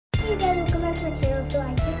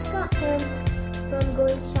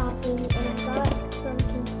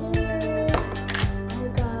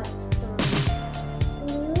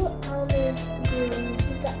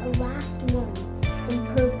one in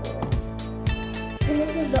purple. And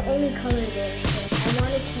this was the only color there, so I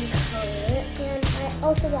wanted some color. And I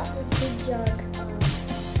also got this big jug of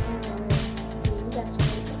that's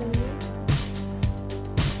one for me.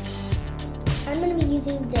 I'm going to be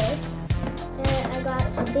using this. And I got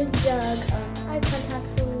a big jug of eye contact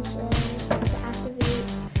solution to activate.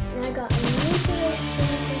 And I got a new favorite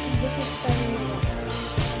thing because this is starting to work.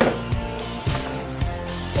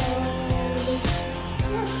 So,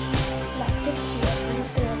 yeah, let's get to it. I'm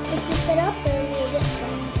just going to quickly set up and we'll get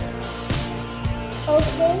started.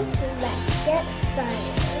 Okay, let's get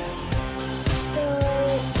started. So,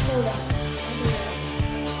 hold on.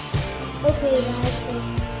 Okay guys, so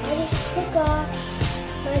I just took off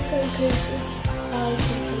my sword because it's hard to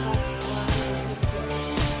take off slime.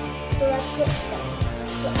 So let's get started.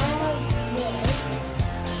 So I have this,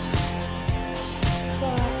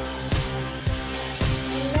 but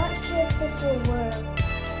I'm not sure if this will work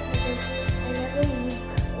because I never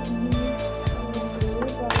used color blue,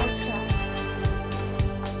 but I'll try.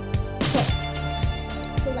 Okay,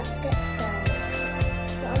 so let's get started.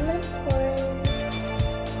 So I'm going to pour in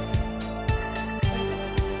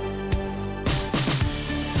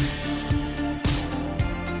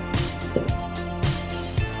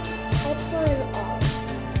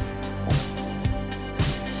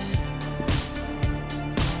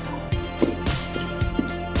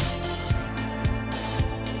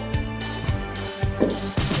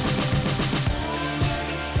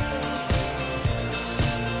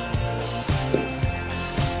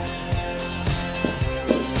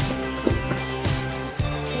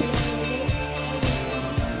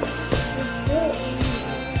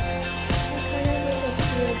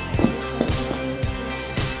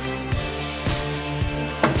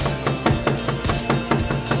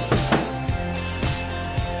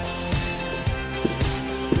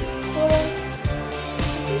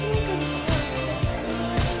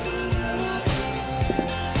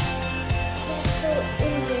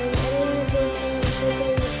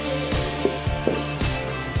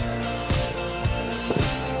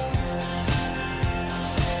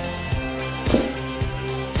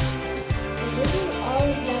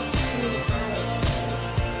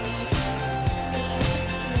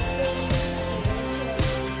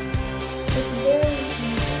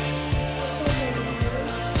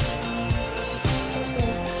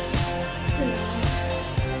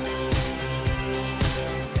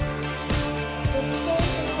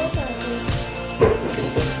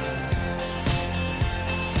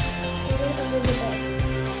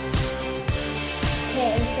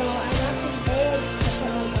so I got this bag to put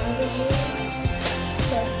on garbage here.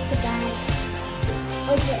 So let's put that.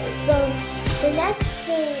 Okay, so the next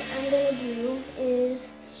thing I'm gonna do is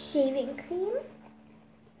shaving cream.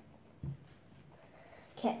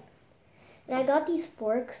 Okay, and I got these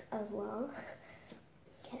forks as well.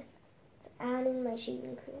 Okay, let's add in my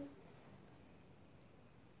shaving cream.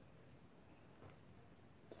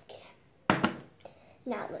 Okay,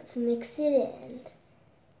 now let's mix it in.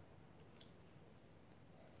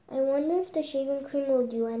 I wonder if the shaving cream will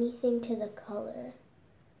do anything to the color.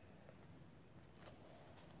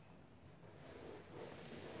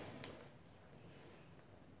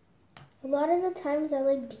 A lot of the times I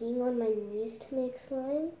like being on my knees to make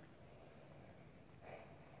slime.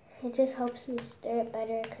 It just helps me stir it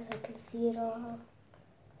better because I can see it all.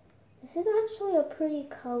 This is actually a pretty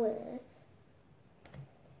color.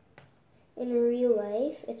 In real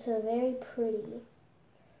life, it's a very pretty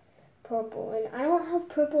purple, and I don't have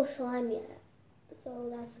purple slime yet,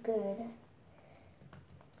 so that's good.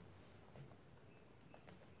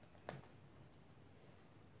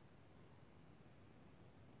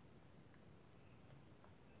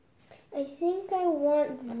 I think I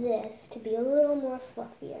want this to be a little more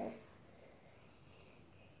fluffier.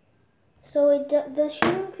 So the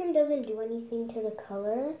shaving cream doesn't do anything to the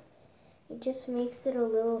color. It just makes it a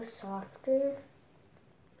little softer.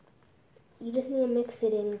 You just need to mix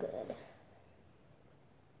it in good.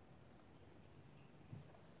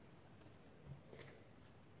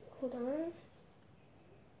 Hold on.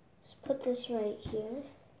 Let's put this right here.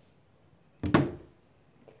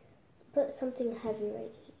 Let's put something heavy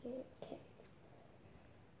right here. Okay.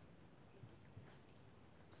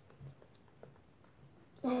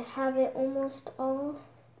 I have it almost all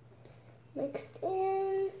mixed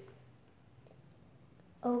in.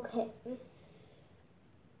 Okay.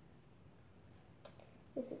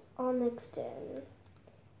 This is all mixed in.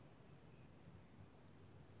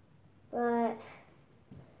 But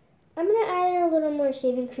I'm going to add in a little more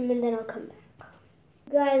shaving cream and then I'll come back.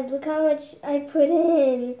 Guys, look how much I put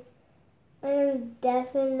in. I am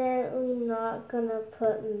definitely not going to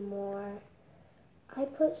put more. I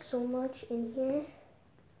put so much in here.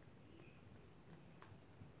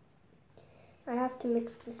 I have to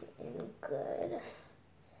mix this in good.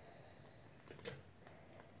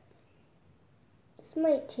 This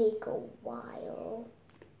might take a while.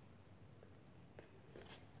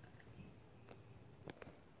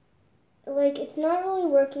 Like, it's not really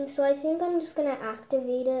working, so I think I'm just gonna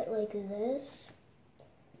activate it like this.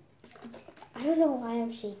 I don't know why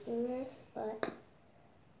I'm shaking this, but...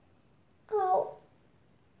 Ow!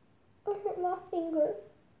 I hurt my finger.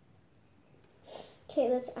 Okay,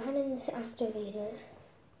 let's add in this activator.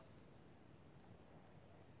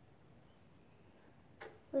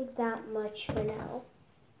 Like that much for now.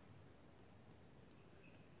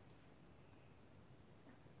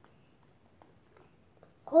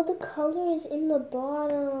 All the color is in the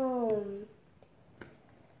bottom.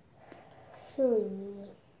 Silly me.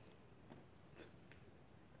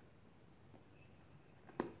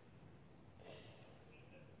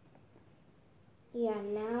 Yeah,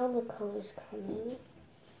 now the color's coming.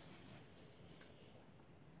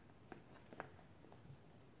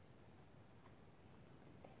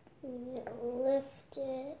 Lift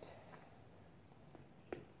it.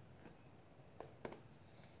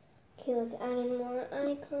 Okay, let's add in more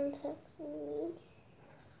eye contact.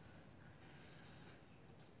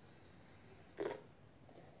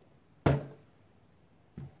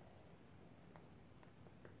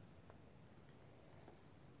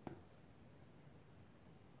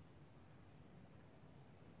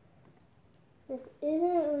 This isn't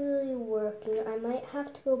really working. I might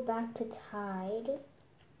have to go back to Tide.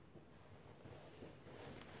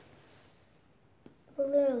 But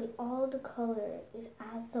literally all the color is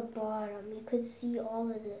at the bottom. You could see all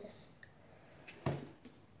of this.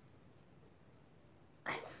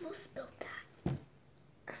 I almost spilled that.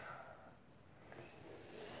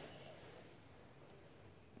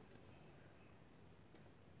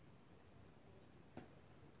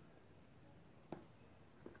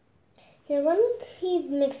 Here, let me keep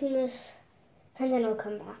mixing this and then I'll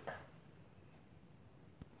come back.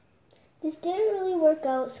 This didn't really work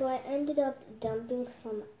out, so I ended up dumping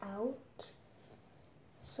some out.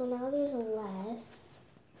 So now there's less.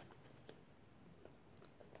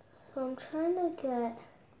 So I'm trying to get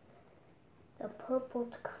the purple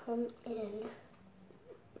to come in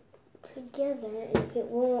together. And if it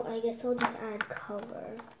won't, I guess I'll just add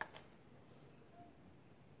color.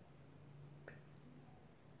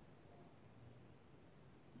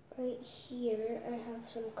 Right here, I have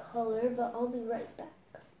some color, but I'll be right back.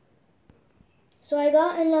 So I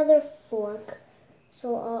got another fork,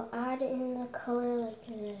 so I'll add in the color like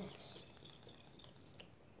this.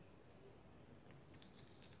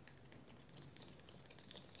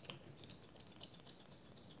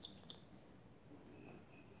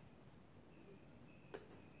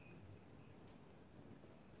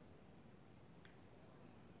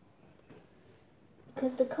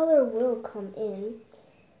 Because the color will come in,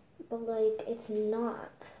 but like it's not.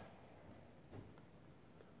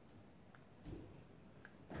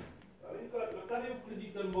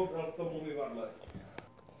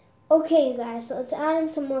 Okay guys, so let's add in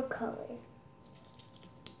some more color.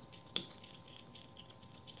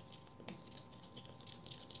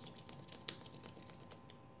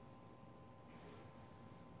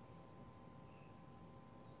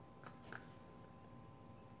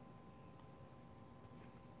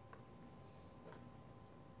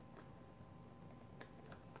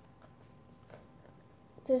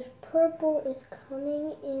 This purple is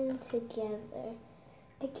coming in together.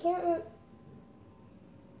 I can't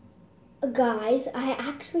guys,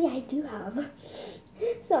 I do have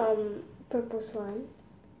some purple slime.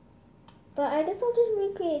 But I guess I'll just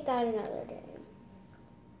recreate that another day.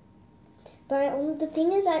 But the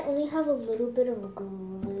thing is, I only have a little bit of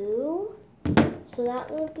glue, so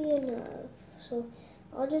that won't be enough. So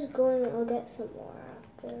I'll just go and I'll get some more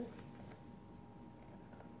after.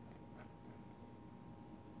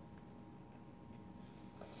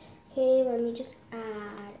 Okay, let me just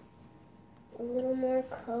add a little more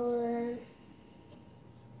color.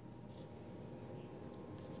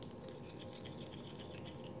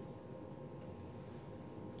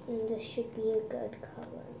 And this should be a good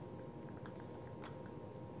color.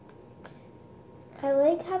 I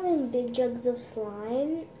like having big jugs of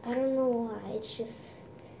slime. I don't know why, it's just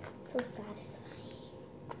so satisfying.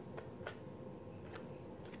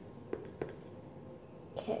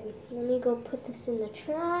 Okay, let me go put this in the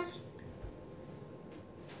trash.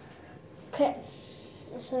 Okay,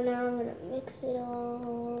 so now I'm gonna mix it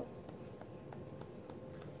all.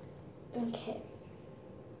 Okay.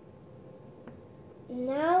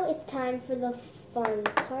 Now it's time for the fun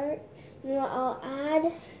part. Now I'll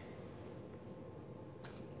add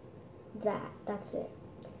That's it.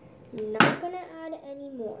 I'm not gonna add any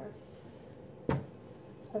more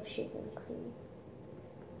of shaving cream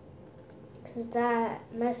because that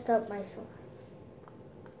messed up my slime.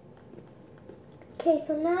 Okay,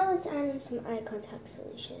 so now let's add in some eye contact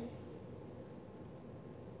solution.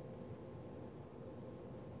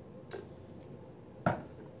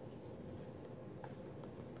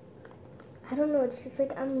 I don't know, it's just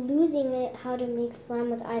like I'm losing it how to make slime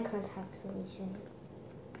with eye contact solution.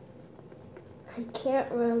 I can't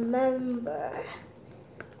remember.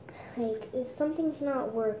 Like, something's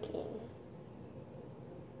not working.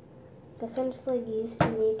 Guess I'm just like used to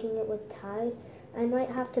making it with Tide. I might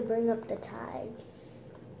have to bring up the Tide.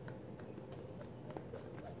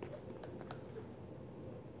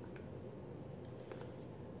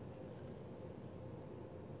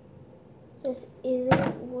 This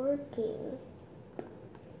isn't working.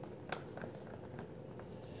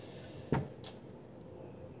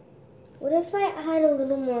 What if I add a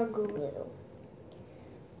little more glue?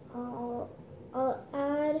 I'll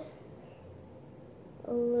add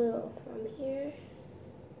a little from here.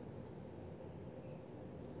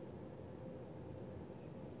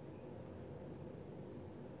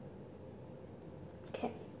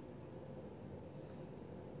 Okay.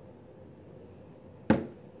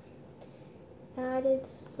 Added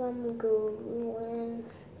some glue in.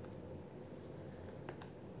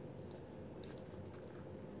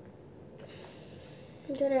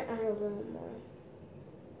 I'm gonna add a little more.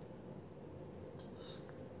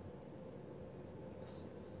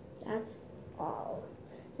 That's all.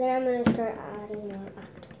 Then I'm gonna start adding more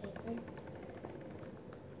activator.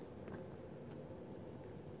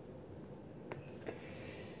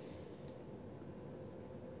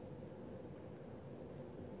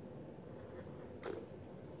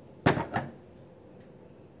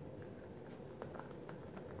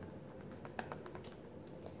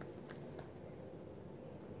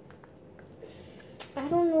 I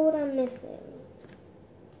don't know what I'm missing.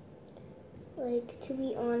 Like, to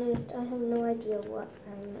be honest, I have no idea what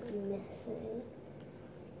I'm missing.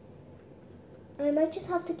 I might just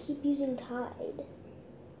have to keep using Tide.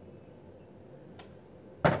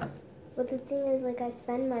 But the thing is, like, I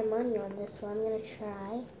spend my money on this, so I'm gonna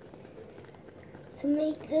try to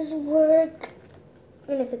make this work.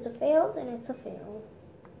 And if it's a fail, then it's a fail.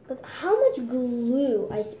 But how much glue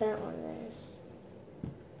I spent on this?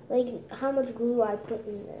 Like, how much glue I put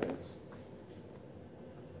in this?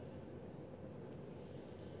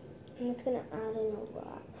 I'm just gonna add in a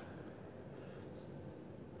lot.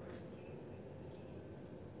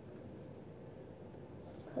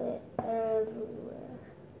 Let's put it everywhere.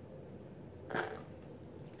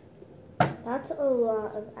 That's a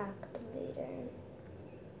lot of activator.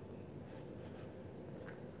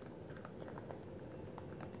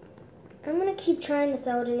 I'm gonna keep trying this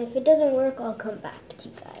out, and if it doesn't work, I'll come back to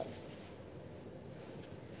you guys.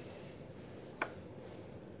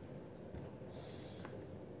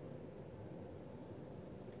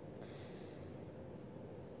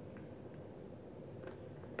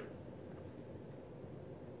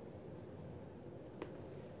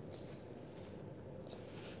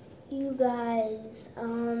 You guys,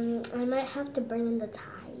 I might have to bring in the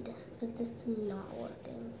Tide because this is not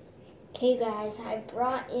working. Okay guys, I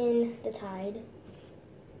brought in the Tide.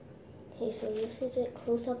 Okay, so this is it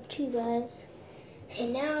close up to you guys.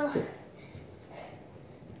 And now,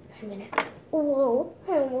 I'm gonna, whoa,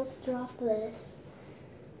 I almost dropped this.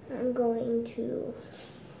 I'm going to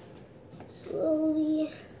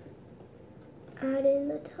slowly add in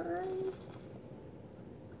the Tide.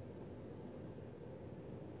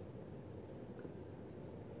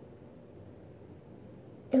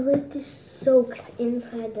 It like just soaks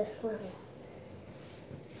inside the slime.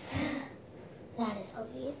 That is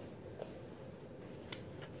heavy.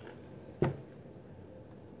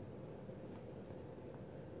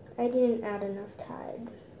 I didn't add enough Tide.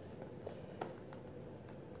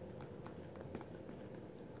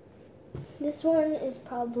 This one is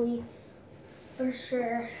probably for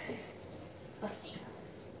sure a fail.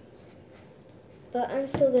 But I'm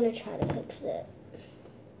still gonna try to fix it.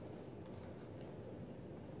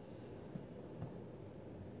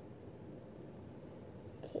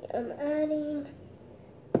 Okay, I'm adding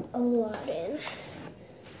a lot in.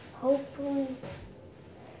 Hopefully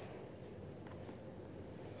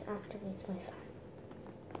this activates my slime.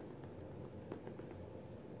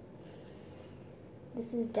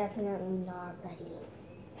 This is definitely not ready.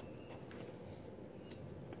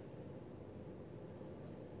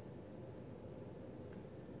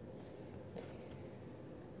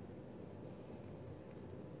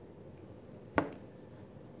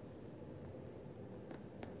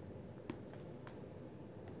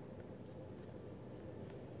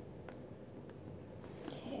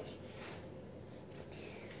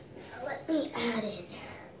 me add in.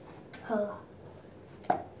 Hello.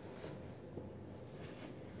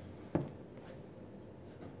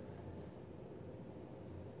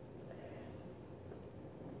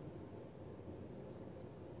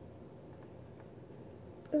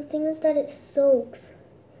 The thing is that it soaks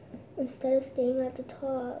instead of staying at the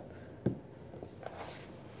top.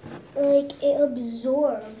 Like, it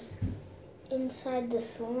absorbs inside the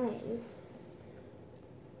slime.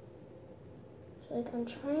 So, like, I'm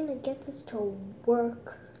trying to get this to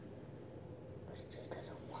work, but it just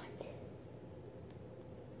doesn't want.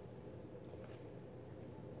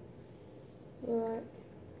 You know what?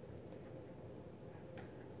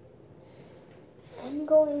 I'm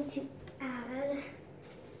going to add.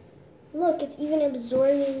 Look, it's even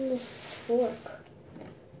absorbing this fork.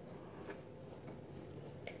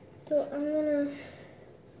 So I'm gonna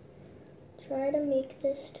try to make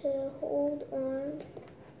this to hold on.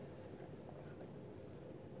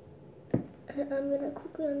 And I'm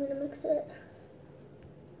gonna mix it.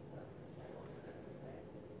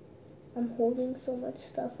 I'm holding so much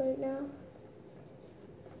stuff right now.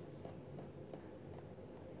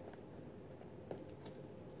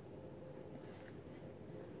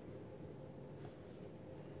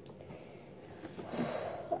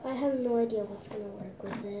 I have no idea what's gonna work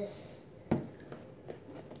with this.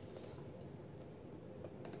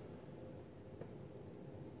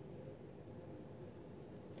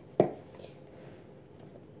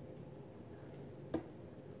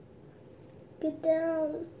 Get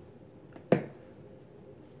down.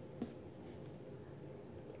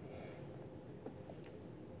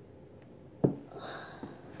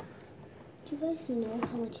 Do you guys know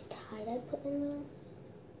how much Tide I put in this?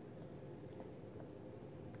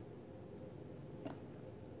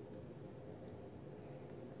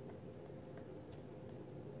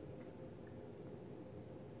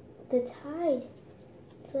 The Tide,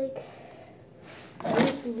 it's like,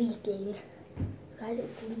 it's leaking. Guys,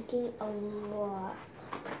 it's leaking a lot.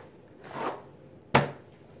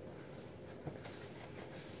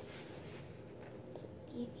 It's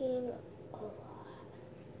leaking a lot.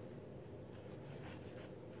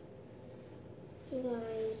 You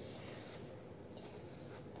guys,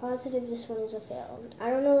 positive this one is a fail. I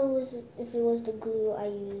don't know if it was the glue I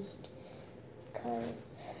used,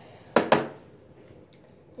 because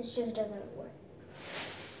this just doesn't work.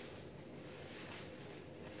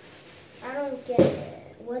 I don't get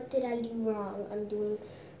it. What did I do wrong? I'm doing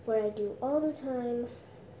what I do all the time.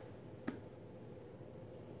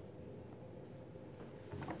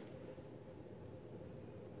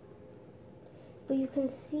 But you can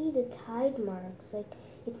see the Tide marks. Like,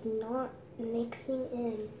 it's not mixing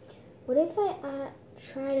in. What if I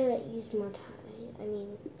try to use more Tide? I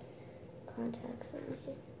mean, contact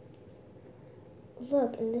solution.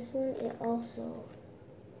 Look, in this one, it also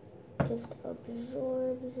just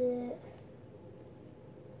absorbs it.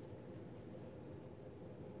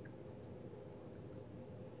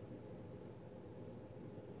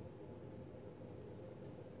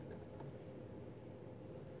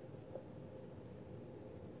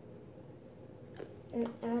 And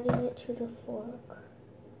adding it to the fork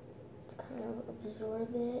to kind of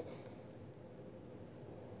absorb it.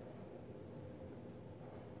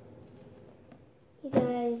 You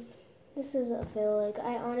guys, this is a fail. Like,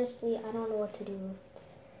 I don't know what to do.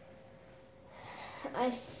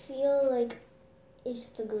 I feel like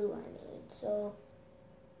it's the glue I made. So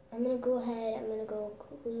I'm gonna go ahead, I'm gonna go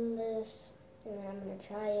clean this, and then I'm gonna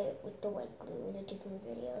try it with the white glue in a different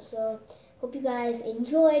video. So hope you guys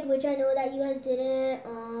enjoyed, which I know that you guys didn't.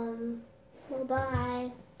 Well,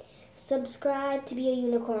 bye. Subscribe to be a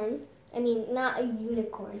unicorn. I mean, not a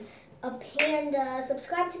unicorn, a panda.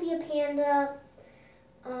 Subscribe to be a panda.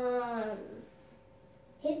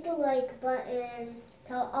 Hit the like button,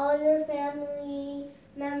 tell all your family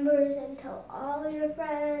members and tell all your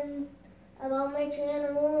friends about my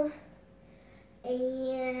channel,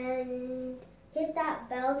 and hit that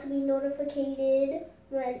bell to be notified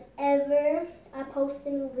whenever I post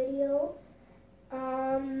a new video.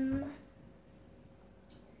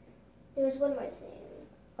 There's one more thing.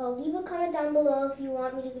 Leave a comment down below if you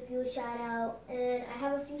want me to give you a shout out, and I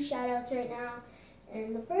have a few shout outs right now.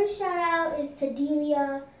 And the first shout out is to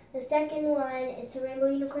Delia. The second one is to Rainbow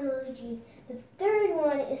Unicorn Luigi. The third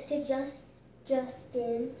one is to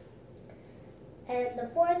Justin. And the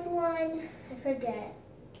fourth one, I forget.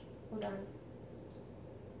 Hold on.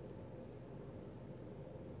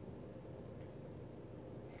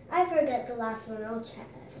 I forget the last one. I'll check.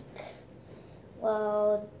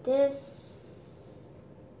 Well, this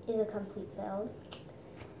is a complete fail.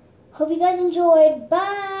 Hope you guys enjoyed.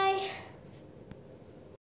 Bye!